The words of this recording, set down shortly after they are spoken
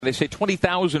They say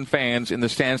 20,000 fans in the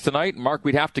stands tonight. Mark,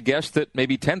 we'd have to guess that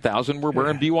maybe 10,000 were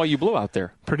wearing BYU blue out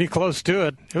there. Pretty close to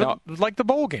it. It was like the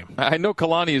bowl game. I know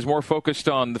Kalani is more focused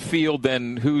on the field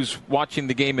than who's watching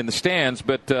the game in the stands,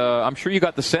 but I'm sure you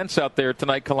got the sense out there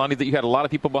tonight, Kalani, that you had a lot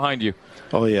of people behind you.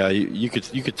 Oh, yeah, you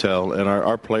could tell. And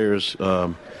our players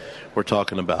were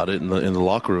talking about it in the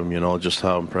locker room, just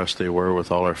how impressed they were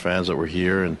with all our fans that were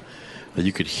here. And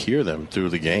you could hear them through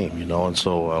the game, And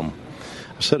so I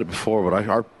said it before, but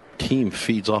our team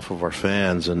feeds off of our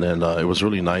fans. And then it was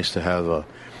really nice to have a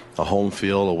home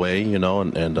feel away,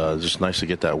 and just nice to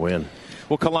get that win.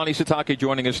 Well, Kalani Sitake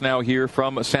joining us now here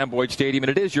from Sam Boyd Stadium,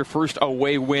 and it is your first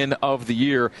away win of the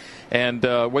year. And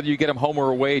whether you get them home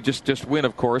or away, just win,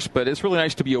 of course. But it's really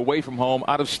nice to be away from home,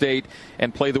 out of state,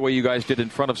 and play the way you guys did in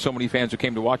front of so many fans who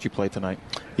came to watch you play tonight.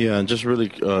 Yeah, and just really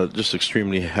just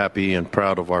extremely happy and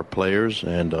proud of our players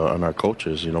and our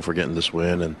coaches, for getting this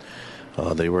win. And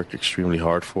they worked extremely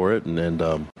hard for it, and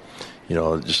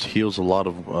it just heals a lot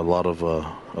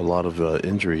of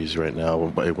injuries right now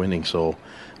by winning. So.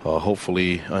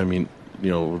 Hopefully,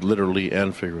 literally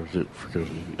and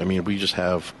figuratively. We just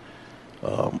have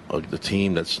the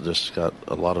team that's just got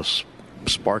a lot of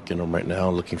spark in them right now.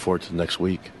 Looking forward to next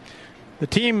week. The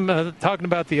team, talking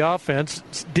about the offense,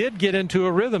 did get into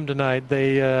a rhythm tonight.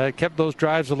 They kept those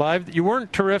drives alive. You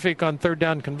weren't terrific on third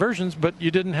down conversions, but you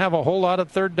didn't have a whole lot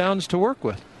of third downs to work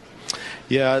with.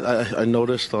 Yeah, I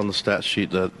noticed on the stat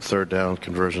sheet that third down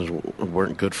conversions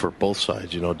weren't good for both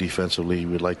sides. Defensively,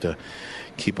 we'd like to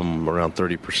keep them around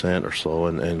 30% or so,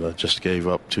 and just gave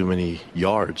up too many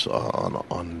yards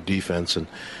on defense. And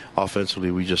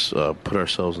offensively, we just put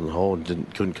ourselves in the hole and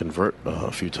couldn't convert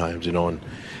a few times, and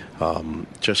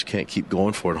just can't keep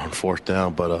going for it on fourth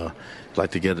down. But I'd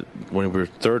like to get it when we're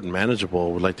third and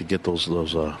manageable. We'd like to get those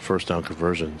first down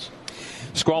conversions.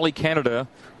 Squally Canada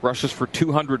rushes for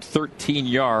 213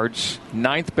 yards,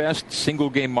 ninth best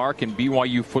single-game mark in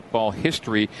BYU football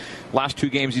history. Last two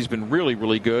games he's been really,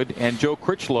 really good, and Joe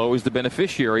Critchlow is the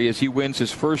beneficiary as he wins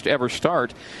his first ever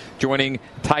start, joining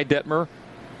Ty Detmer,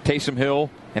 Taysom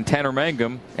Hill, and Tanner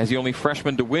Mangum as the only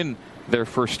freshman to win their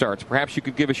first starts. Perhaps you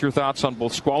could give us your thoughts on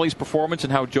both Squally's performance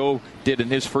and how Joe did in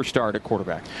his first start at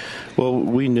quarterback. Well,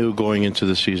 we knew going into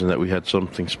the season that we had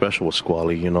something special with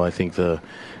Squally. I think the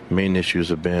main issues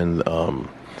have been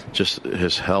just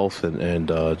his health and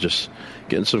just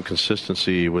getting some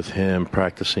consistency with him,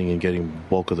 practicing and getting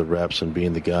bulk of the reps and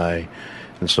being the guy.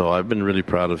 And so I've been really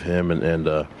proud of him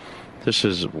and just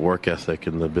his work ethic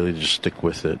and the ability to just stick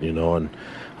with it, and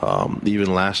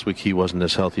even last week he wasn't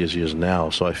as healthy as he is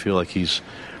now. So I feel like he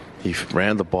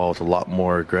ran the ball with a lot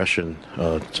more aggression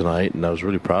tonight, and I was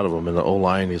really proud of him. And the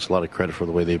O-line needs a lot of credit for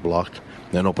the way they blocked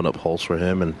and opened up holes for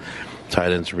him, and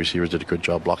tight ends and receivers did a good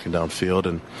job blocking downfield.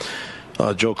 And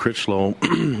Joe Critchlow,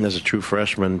 as a true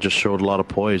freshman, just showed a lot of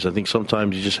poise. I think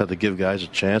sometimes you just have to give guys a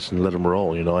chance and let them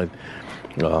roll. I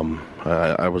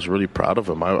was really proud of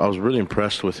him. I was really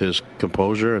impressed with his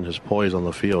composure and his poise on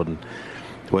the field, and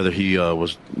whether he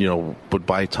would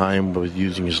buy time with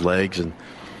using his legs and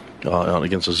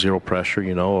against a zero pressure,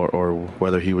 or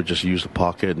whether he would just use the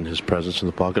pocket and his presence in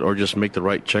the pocket, or just make the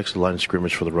right checks to the line of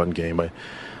scrimmage for the run game. I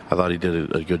thought he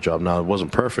did a good job. Now, it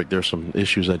wasn't perfect. There's some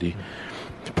issues that he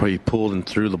pulled and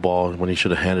threw the ball when he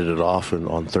should have handed it off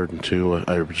on 3rd and 2.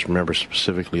 I just remember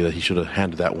specifically that he should have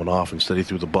handed that one off. Instead, he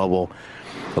threw the bubble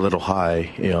a little high,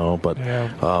 But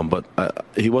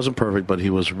he wasn't perfect, but he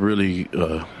was really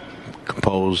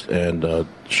composed and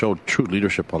showed true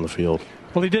leadership on the field.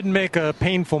 Well, he didn't make a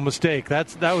painful mistake.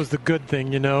 That was the good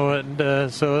thing, and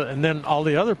then all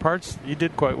the other parts he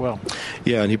did quite well.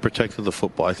 Yeah, and he protected the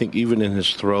football. I think even in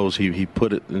his throws, he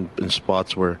put it in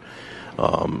spots where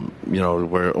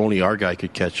where only our guy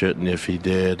could catch it, and if he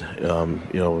did,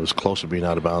 it was close to being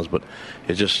out of bounds. But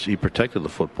he protected the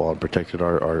football and protected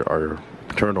our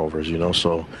turnovers.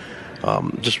 So I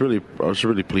was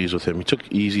really pleased with him. He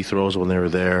took easy throws when they were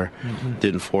there,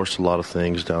 didn't force a lot of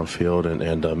things downfield,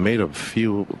 and made a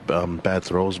few bad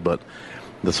throws, but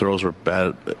the throws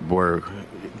were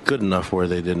good enough where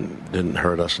they didn't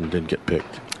hurt us and didn't get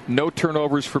picked. No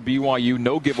turnovers for BYU,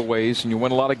 no giveaways, and you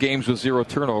win a lot of games with 0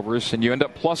 turnovers, and you end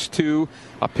up +2,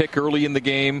 a pick early in the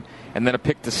game, and then a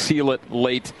pick to seal it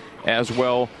late as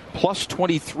well. Plus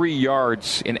 23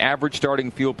 yards in average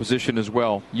starting field position as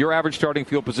well. Your average starting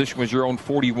field position was your own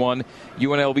 41.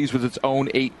 UNLV's was its own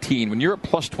 18. When you're at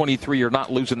plus 23, you're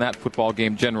not losing that football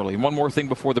game generally. And one more thing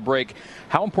before the break.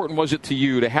 How important was it to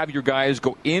you to have your guys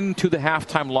go into the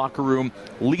halftime locker room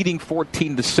leading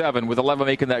 14-7 with 11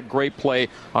 making that great play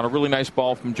on a really nice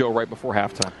ball from Joe right before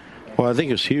halftime? Well, I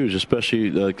think it's huge, especially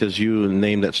because you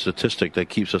named that statistic that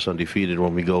keeps us undefeated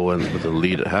when we go in with the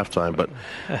lead at halftime. But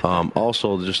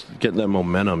also just getting that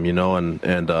momentum,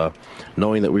 and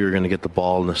knowing that we were going to get the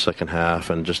ball in the second half,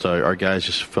 and just our guys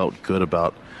just felt good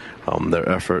about their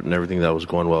effort and everything that was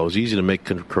going well. It was easy to make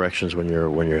corrections when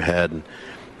you're ahead. And,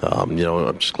 I'm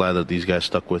just glad that these guys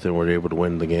stuck with it and were able to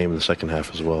win the game in the second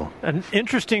half as well. An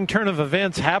interesting turn of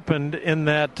events happened in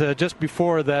that just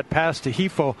before that pass to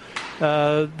Hifo,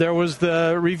 there was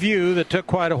the review that took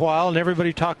quite a while, and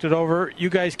everybody talked it over. You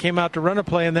guys came out to run a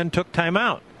play and then took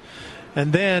timeout.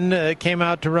 And then came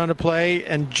out to run a play,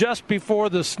 and just before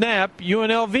the snap,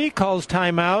 UNLV calls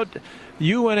timeout.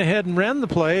 You went ahead and ran the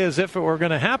play as if it were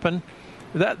going to happen.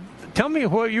 Tell me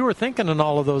what you were thinking in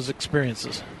all of those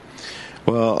experiences.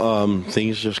 Well,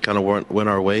 things just kind of went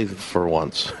our way for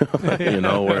once, where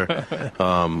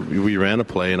we ran a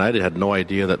play, and I had no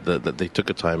idea that they took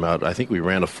a timeout. I think we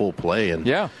ran a full play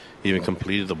and even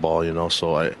completed the ball,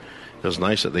 so it was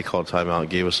nice that they called timeout and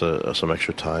gave us some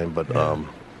extra time. But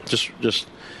just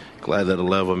glad that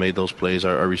Aleva made those plays.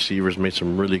 Our receivers made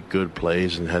some really good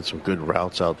plays and had some good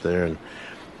routes out there, and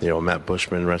Matt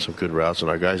Bushman ran some good routes,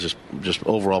 and our guys just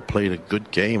overall played a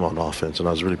good game on offense, and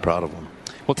I was really proud of them.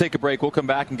 We'll take a break. We'll come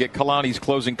back and get Kalani's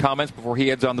closing comments before he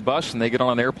heads on the bus and they get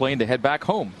on an airplane to head back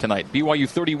home tonight. BYU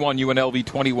 31, UNLV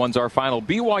 21's our final.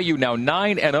 BYU now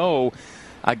 9-0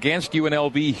 against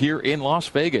UNLV here in Las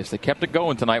Vegas. They kept it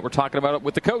going tonight. We're talking about it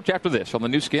with the coach after this on the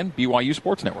new skin, BYU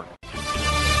Sports Network.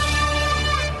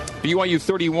 BYU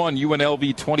 31,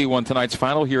 UNLV 21, tonight's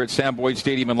final here at Sam Boyd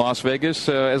Stadium in Las Vegas.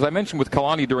 As I mentioned with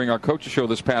Kalani during our coaches show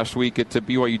this past week at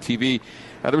BYU TV,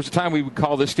 there was a time we would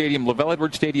call this stadium LaVell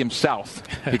Edwards Stadium South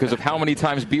because of how many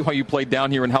times BYU played down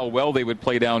here and how well they would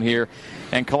play down here.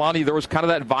 And Kalani, there was kind of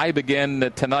that vibe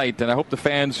again tonight, and I hope the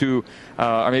fans who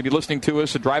are maybe listening to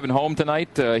us, driving home tonight,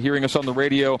 hearing us on the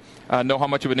radio, know how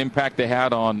much of an impact they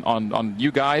had on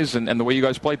you guys and the way you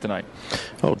guys played tonight.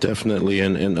 Oh, definitely,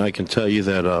 and I can tell you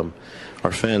that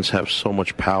our fans have so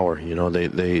much power.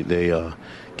 They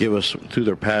give us, through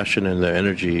their passion and their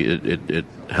energy, it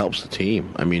helps the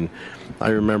team. I mean, I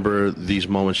remember these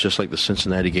moments just like the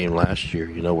Cincinnati game last year,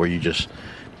 where it's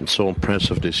so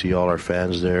impressive to see all our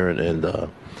fans there, and it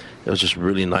was just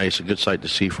really nice, a good sight to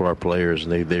see for our players,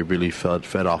 and they really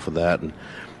fed off of that, and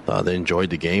they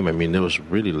enjoyed the game. I mean, it was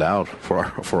really loud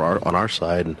on our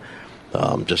side,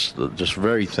 and just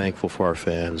very thankful for our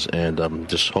fans, and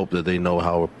just hope that they know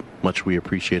how much we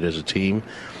appreciate it as a team,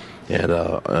 and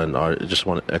I just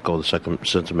want to echo the second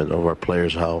sentiment of our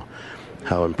players, how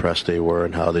impressed they were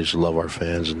and how they just love our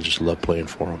fans and just love playing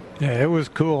for them. Yeah, it was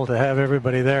cool to have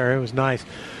everybody there. It was nice.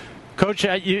 Coach,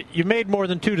 you made more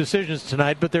than two decisions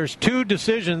tonight, but there's two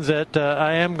decisions that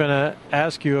I am going to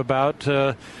ask you about.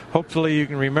 Hopefully you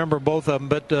can remember both of them.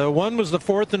 But one was the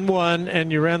 4th and 1,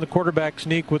 and you ran the quarterback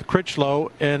sneak with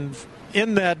Critchlow. And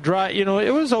in that drive,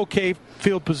 it was okay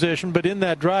field position, but in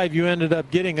that drive you ended up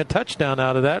getting a touchdown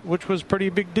out of that, which was a pretty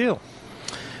big deal.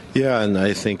 Yeah, and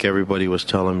I think everybody was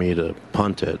telling me to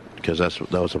punt it because that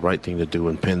was the right thing to do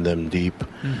and pin them deep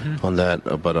on that.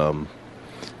 But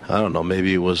I don't know,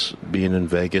 maybe it was being in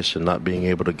Vegas and not being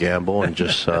able to gamble and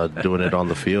just doing it on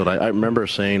the field. I remember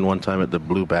saying one time at the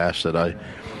Blue Bash that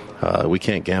we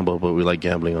can't gamble, but we like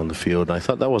gambling on the field. And I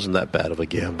thought that wasn't that bad of a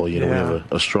gamble. We have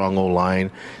a strong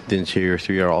O-line. The interior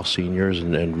 3 are all seniors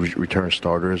and return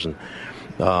starters. And,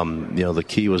 the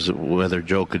key was whether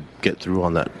Joe could get through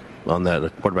on that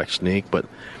quarterback sneak, but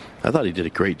I thought he did a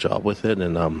great job with it,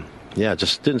 and it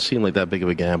just didn't seem like that big of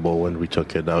a gamble when we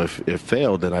took it. Now, if it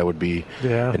failed, then I would be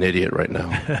an idiot right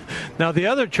now. Now, the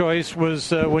other choice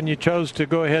was when you chose to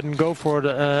go ahead and go for it,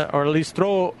 or at least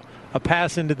throw a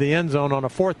pass into the end zone on a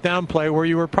 4th down play where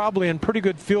you were probably in pretty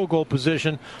good field goal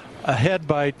position, ahead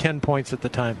by 10 points at the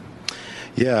time.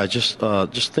 Yeah, just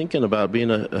thinking about being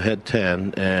ahead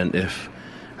 10, and if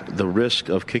the risk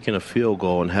of kicking a field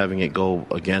goal and having it go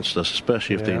against us,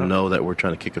 especially if they know that we're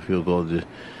trying to kick a field goal,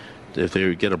 if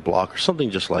they get a block or something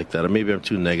just like that. Or maybe I'm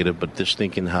too negative, but just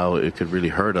thinking how it could really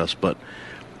hurt us. But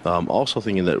also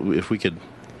thinking that if we could,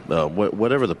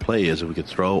 whatever the play is, if we could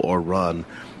throw or run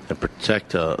and protect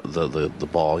the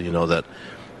ball, that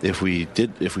if we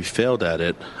failed at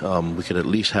it, we could at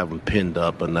least have them pinned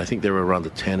up. And I think they were around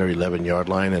the 10 or 11 yard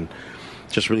line, and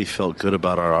just really felt good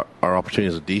about our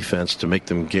opportunity as a defense to make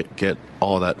them get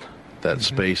all that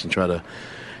space and try to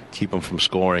keep them from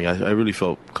scoring. I really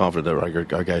felt confident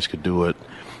that our guys could do it.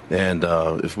 And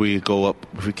if we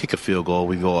kick a field goal,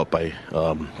 we go up by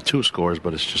 2 scores,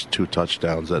 but it's just 2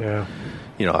 touchdowns. I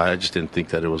just didn't think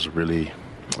that it was really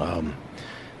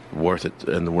worth it,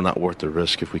 and we're not worth the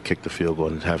risk if we kick the field goal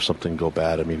and have something go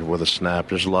bad. I mean, with a snap,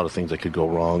 there's a lot of things that could go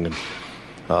wrong, and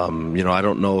I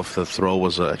don't know if the throw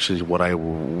was actually what I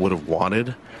would have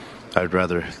wanted. I'd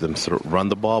rather them run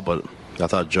the ball, but I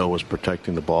thought Joe was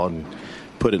protecting the ball and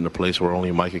put it in a place where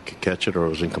only Micah could catch it, or it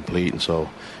was incomplete. And so,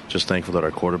 just thankful that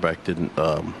our quarterback didn't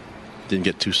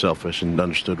get too selfish and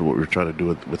understood what we were trying to do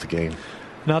with the game.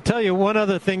 And I'll tell you one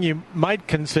other thing you might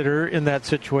consider in that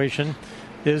situation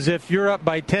is if you're up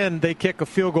by 10, they kick a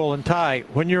field goal and tie.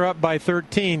 When you're up by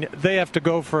 13, they have to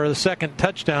go for a second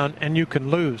touchdown, and you can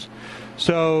lose.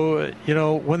 So,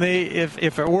 when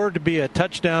if it were to be a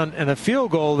touchdown and a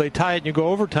field goal, they tie it and you go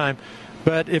overtime.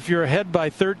 But if you're ahead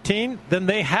by 13, then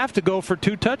they have to go for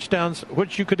 2 touchdowns,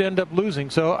 which you could end up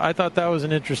losing. So I thought that was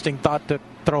an interesting thought to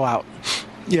throw out.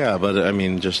 Yeah, but I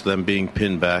mean, just them being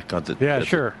pinned back on the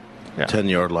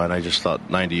 10-yard line, I just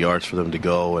thought 90 yards for them to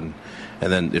go, and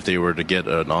then if they were to get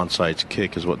an onside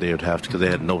kick is what they would have to, because they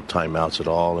had no timeouts at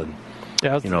all, and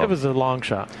it was a long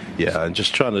shot. Yeah, and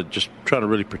just trying to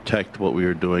really protect what we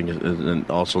were doing, and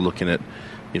also looking at,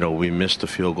 we missed the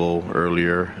field goal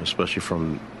earlier, especially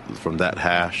from that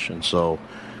hash, and so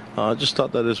I just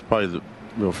thought that is probably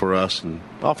for us, and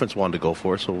offense wanted to go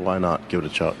for it, so why not give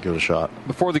it a shot?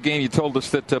 Before the game, you told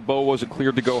us that Bo wasn't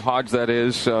cleared to go. Hodge, that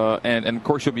is, and of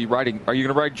course you'll be riding. Are you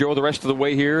going to ride Joe the rest of the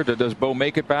way here? Does Bo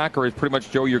make it back, or is pretty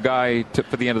much Joe your guy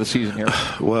for the end of the season here?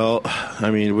 Well,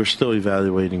 I mean, we're still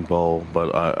evaluating Bo,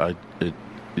 but it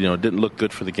didn't look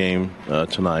good for the game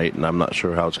tonight, and I'm not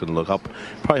sure how it's going to look. I'll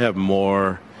probably have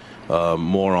more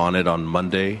on it on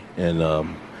Monday,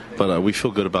 and but we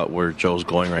feel good about where Joe's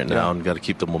going right now, and got to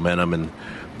keep the momentum.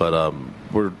 But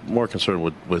we're more concerned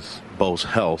with Bo's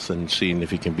health and seeing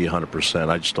if he can be 100%.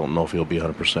 I just don't know if he'll be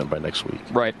 100% by next week.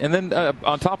 Right, and then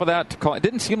on top of that, it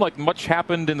didn't seem like much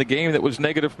happened in the game that was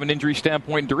negative from an injury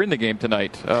standpoint during the game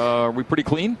tonight. Are we pretty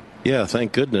clean? Yeah,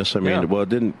 thank goodness. I mean, we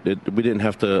didn't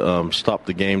have to stop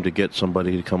the game to get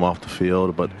somebody to come off the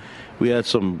field, but we had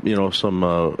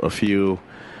a few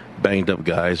banged up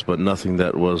guys, but nothing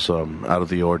that was out of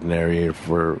the ordinary.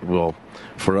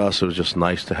 For us, it was just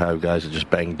nice to have guys that just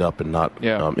banged up and not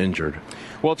injured.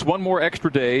 Well, it's one more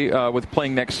extra day with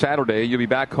playing next Saturday. You'll be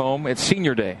back home. It's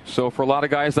senior day. So for a lot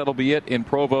of guys, that'll be it in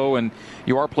Provo. And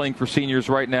you are playing for seniors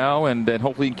right now. And then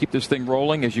hopefully you can keep this thing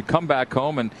rolling as you come back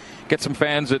home and get some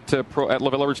fans at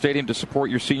LaVell Edwards Stadium to support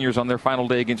your seniors on their final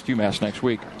day against UMass next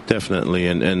week. Definitely.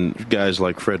 And guys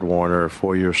like Fred Warner,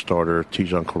 4-year starter,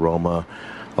 Tijon Karoma,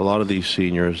 a lot of these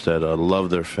seniors that love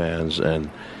their fans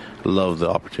and love the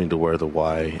opportunity to wear the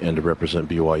Y and to represent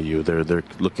BYU. They're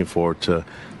looking forward to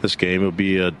this game. It'll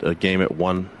be a game at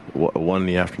 1 in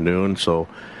the afternoon, so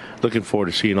looking forward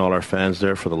to seeing all our fans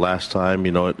there for the last time,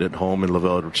 at home in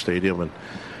LaVell Edwards Stadium in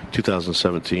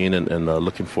 2017, and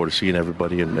looking forward to seeing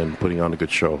everybody and putting on a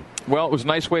good show. Well, it was a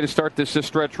nice way to start this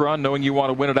stretch run, knowing you want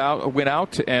to win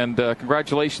out, and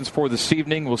congratulations for this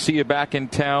evening. We'll see you back in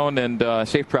town, and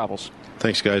safe travels.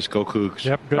 Thanks, guys. Go Cougs.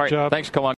 Yep, good job. Thanks, Kalani.